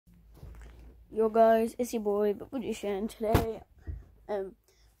Yo guys, it's your boy Magician. Today I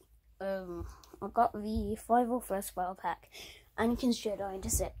got the 501st Battle Pack, Anakin's Jedi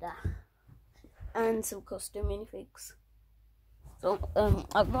Interceptor, and some custom minifigs. So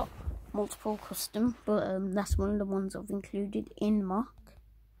I've got multiple custom, but that's one of the ones I've included in mock.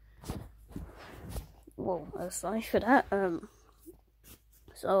 Well, sorry for that.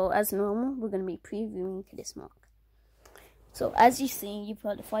 So as normal, we're gonna be previewing this mock. So as you see, you've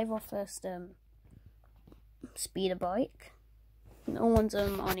got the 501st speeder bike. No one's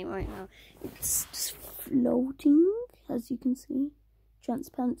on it right now. It's just floating, as you can see.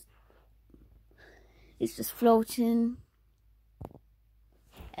 Transparent. It's just floating.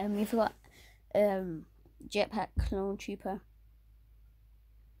 You've got Jetpack Clone Trooper,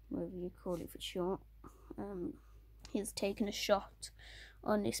 whatever you call it for short. He's taking a shot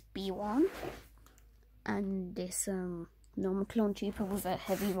on this B1 and this normal Clone Trooper with a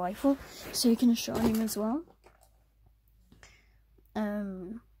heavy rifle, so you can shot him as well.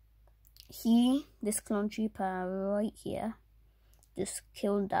 This Clone Trooper right here just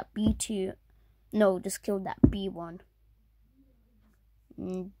killed that B2. No, just killed that B1.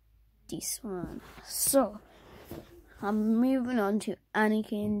 This one. So I'm moving on to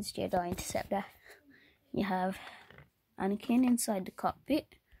Anakin's Jedi Interceptor. You have Anakin inside the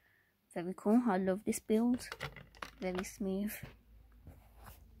cockpit. Very cool. I love this build. Very smooth.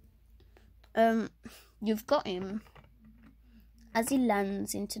 You've got him as he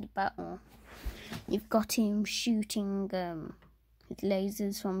lands into the battle. You've got him shooting his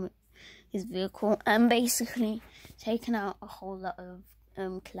lasers from his vehicle and basically taking out a whole lot of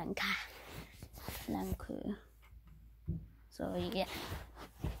clanker. So yeah,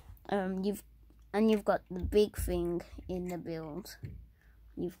 you've got the big thing in the build.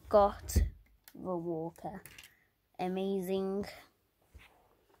 You've got the Walker. Amazing.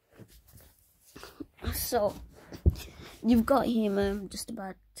 So you've got him just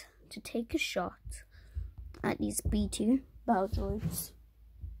about to take a shot at these B2 battle droids.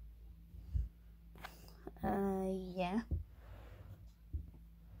 Yeah.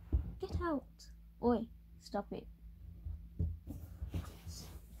 Get out. Oi, stop it.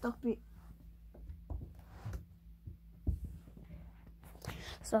 Stop it.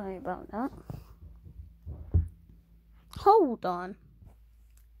 Sorry about that. Hold on.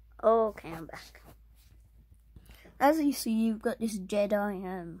 Okay, I'm back. As you see, you've got this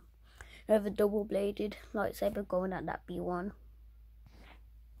Jedi with a double-bladed lightsaber going at that B1.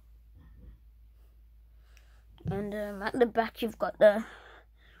 And at the back, you've got the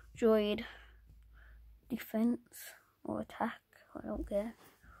droid defense or attack. I don't care.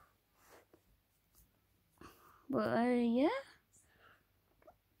 But yeah.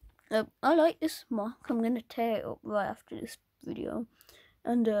 I like this mock. I'm going to tear it up right after this video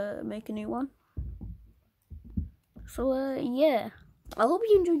and make a new one. So yeah, I hope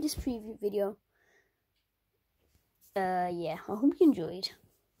you enjoyed this preview video. Yeah, I hope you enjoyed,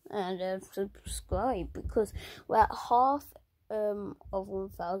 and subscribe because we're at half of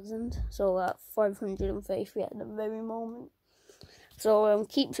 1,000, so we're at 533 at the very moment. So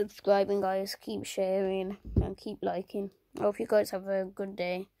keep subscribing, guys, keep sharing, and keep liking. I hope you guys have a good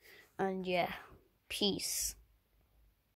day, and yeah, peace.